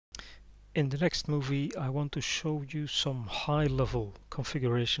In the next movie, I want to show you some high-level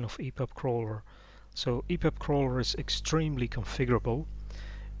configuration of ePubCrawler. So ePubCrawler is extremely configurable,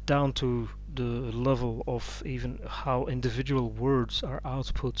 down to the level of even how individual words are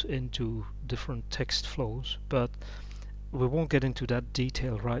output into different text flows, but we won't get into that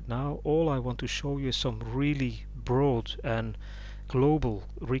detail right now. All I want to show you is some really broad and global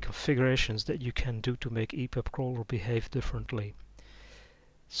reconfigurations that you can do to make ePubCrawler behave differently.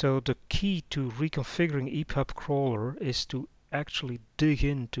 So the key to reconfiguring ePubCrawler is to actually dig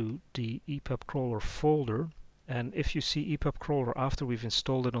into the ePubCrawler folder, and if you see ePubCrawler after we've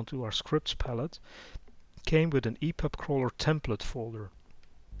installed it onto our scripts palette, came with an ePubCrawler template folder.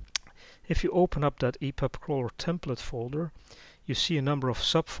 If you open up that ePubCrawler template folder, you see a number of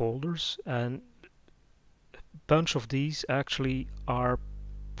subfolders, and a bunch of these actually are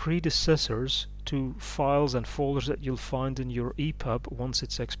predecessors to files and folders that you'll find in your ePub once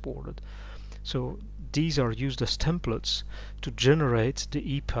it's exported. So these are used as templates to generate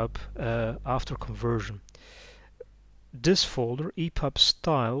the ePub after conversion. This folder, ePub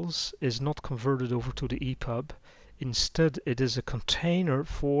styles, is not converted over to the ePub. Instead, it is a container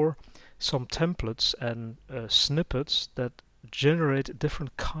for some templates and snippets that generate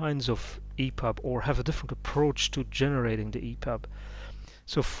different kinds of ePub or have a different approach to generating the ePub.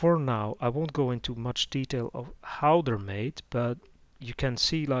 So for now, I won't go into much detail of how they're made, but you can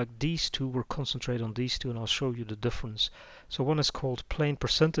see like these two, we'll concentrate on these two and I'll show you the difference. So one is called plain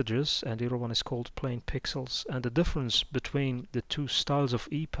percentages and the other one is called plain pixels. And the difference between the two styles of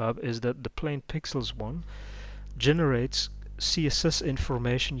ePub is that the plain pixels one generates CSS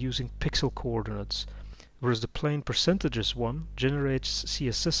information using pixel coordinates, whereas the plain percentages one generates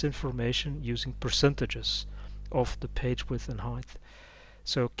CSS information using percentages of the page width and height.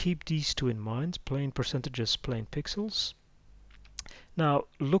 So keep these two in mind, plain percentages, plain pixels. Now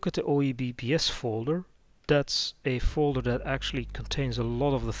look at the OEBPS folder. That's a folder that actually contains a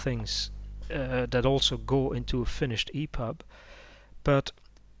lot of the things that also go into a finished ePub. But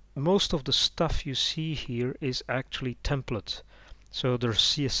most of the stuff you see here is actually template. So there's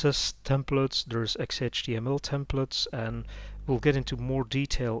CSS templates, there's XHTML templates, and we'll get into more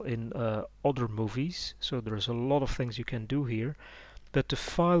detail in other movies. So there's a lot of things you can do here. But the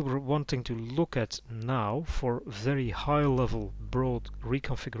file we're wanting to look at now for very high level broad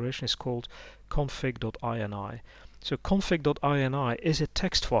reconfiguration is called config.ini. So config.ini is a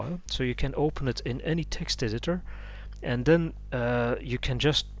text file, so you can open it in any text editor, and then you can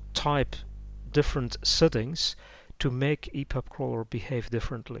just type different settings to make ePubCrawler behave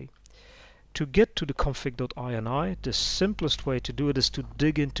differently. To get to the config.ini, the simplest way to do it is to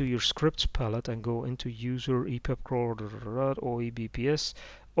dig into your scripts palette and go into user ePubCrawler or eBPS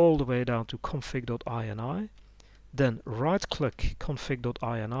all the way down to config.ini. Then right click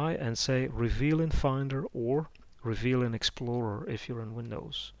config.ini and say reveal in Finder or reveal in Explorer if you're in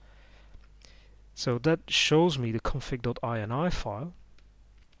Windows. So that shows me the config.ini file.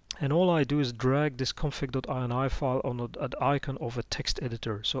 And all I do is drag this config.ini file on an icon of a text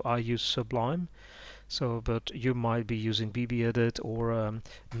editor. So I use Sublime. But you might be using BBEdit or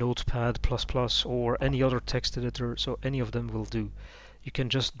Notepad++ or any other text editor. So any of them will do. You can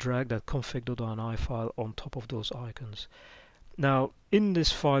just drag that config.ini file on top of those icons. Now in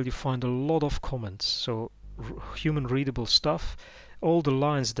this file you find a lot of comments. So human readable stuff. All the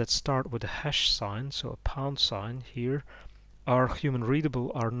lines that start with a hash sign, so a pound sign here, are human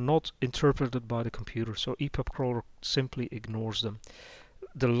readable, are not interpreted by the computer, so ePubCrawler simply ignores them.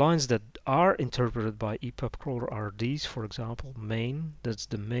 The lines that are interpreted by ePubCrawler are these, for example, main, that's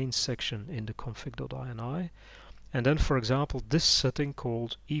the main section in the config.ini, and then for example this setting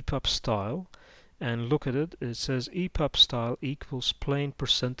called ePubStyle, and look at it, it says ePubStyle equals plain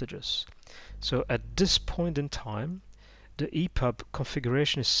percentages. So at this point in time the ePub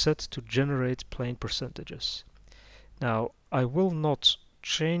configuration is set to generate plain percentages. Now I will not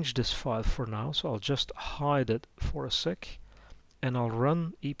change this file for now, so I'll just hide it for a sec and I'll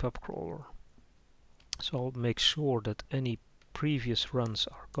run ePubCrawler. So I'll make sure that any previous runs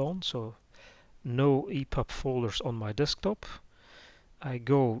are gone, so no ePub folders on my desktop. I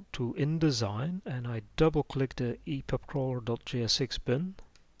go to InDesign and I double click the ePubCrawler.jsx bin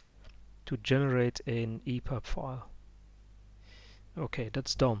to generate an ePub file. Okay,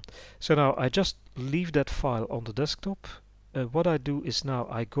 that's done. So now I just leave that file on the desktop. What I do is now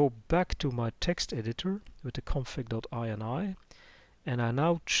I go back to my text editor with the config.ini and I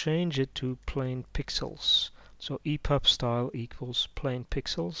now change it to plain pixels. So ePubStyle equals plain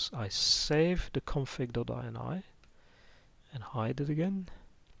pixels. I save the config.ini and hide it again.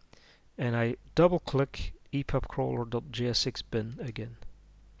 And I double click ePubCrawler.jsx bin again.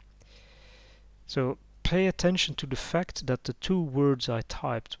 So pay attention to the fact that the two words I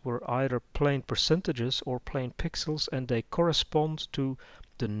typed were either plain percentages or plain pixels, and they correspond to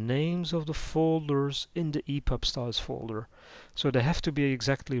the names of the folders in the EPUB styles folder. So they have to be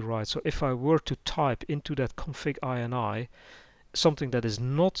exactly right. So if I were to type into that config ini something that is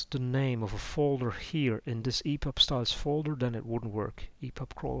not the name of a folder here in this EPUB styles folder, then it wouldn't work.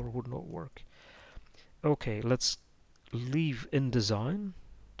 ePubCrawler would not work. Okay, let's leave InDesign.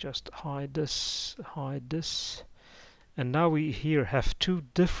 Just hide this, and now we here have two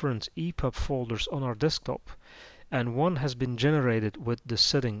different EPUB folders on our desktop, and one has been generated with the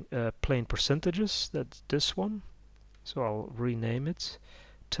setting plain percentages. That's this one, so I'll rename it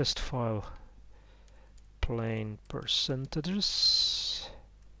test file plain percentages,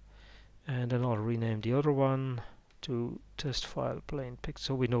 and then I'll rename the other one to test file plain pixels,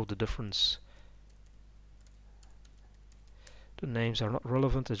 so we know the difference. The names are not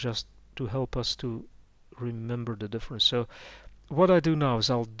relevant, it's just to help us to remember the difference. So what I do now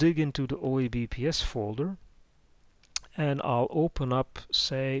is I'll dig into the OEBPS folder and I'll open up,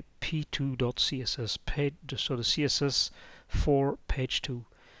 say, p2.css page, so the CSS for page 2.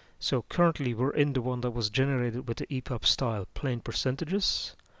 So currently we're in the one that was generated with the EPUB style plain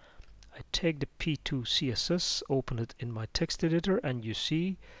percentages. I take the p2 CSS, open it in my text editor, and you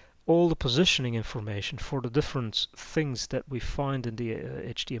see all the positioning information for the different things that we find in the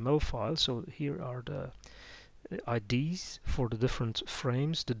HTML file. So here are the IDs for the different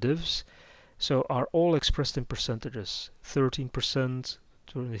frames, the divs, so are all expressed in percentages, 13%,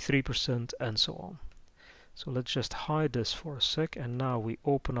 23%, and so on. So let's just hide this for a sec, and now we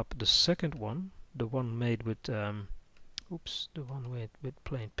open up the second one, the one made with the one with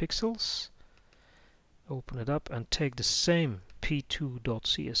plain pixels. Open it up and take the same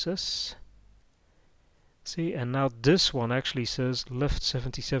p2.css. See, and now this one actually says left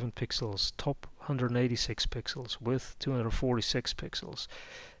 77 pixels, top 186 pixels, width 246 pixels,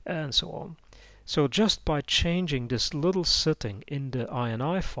 and so on. So just by changing this little setting in the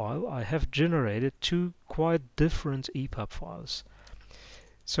ini file, I have generated two quite different EPUB files.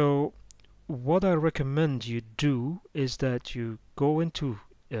 So what I recommend you do is that you go into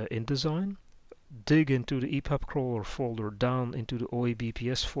InDesign, dig into the ePubCrawler folder, down into the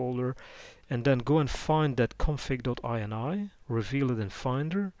OEBPS folder, and then go and find that config.ini, reveal it in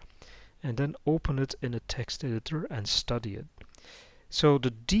Finder, and then open it in a text editor and study it. So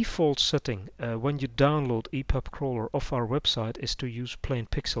the default setting when you download ePubCrawler off our website is to use plain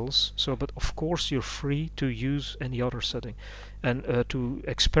pixels. So, but of course you're free to use any other setting and to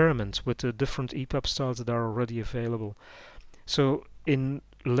experiment with the different EPUB styles that are already available. So in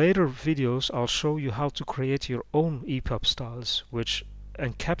later videos I'll show you how to create your own EPUB styles, which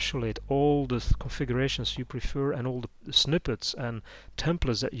encapsulate all the configurations you prefer and all the snippets and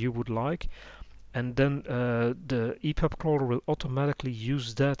templates that you would like, and then the ePubCrawler will automatically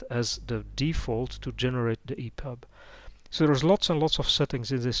use that as the default to generate the EPUB. So there's lots and lots of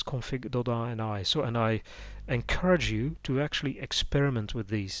settings in this config.ini. So, and I encourage you to actually experiment with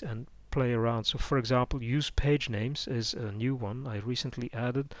these and play around. So for example, use page names is a new one I recently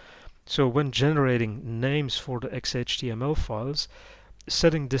added. So when generating names for the XHTML files,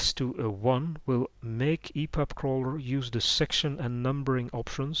 setting this to a 1 will make ePubCrawler use the section and numbering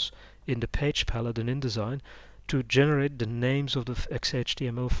options in the page palette in InDesign to generate the names of the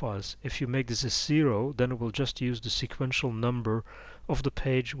XHTML files. If you make this a 0, then it will just use the sequential number of the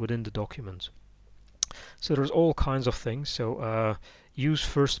page within the document. So there's all kinds of things. So use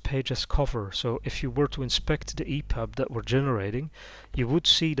first page as cover. So if you were to inspect the EPUB that we're generating, you would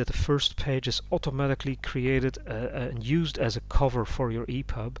see that the first page is automatically created and used as a cover for your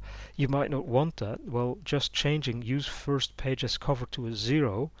EPUB. You might not want that. Well, just changing use first page as cover to a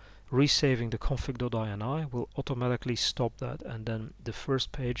 0, resaving the config.ini will automatically stop that, and then the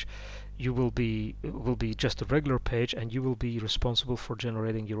first page will be just a regular page, and you will be responsible for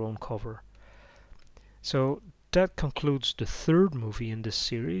generating your own cover. So that concludes the third movie in this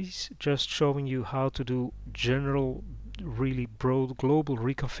series, just showing you how to do general, really broad global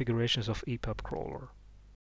reconfigurations of ePubCrawler.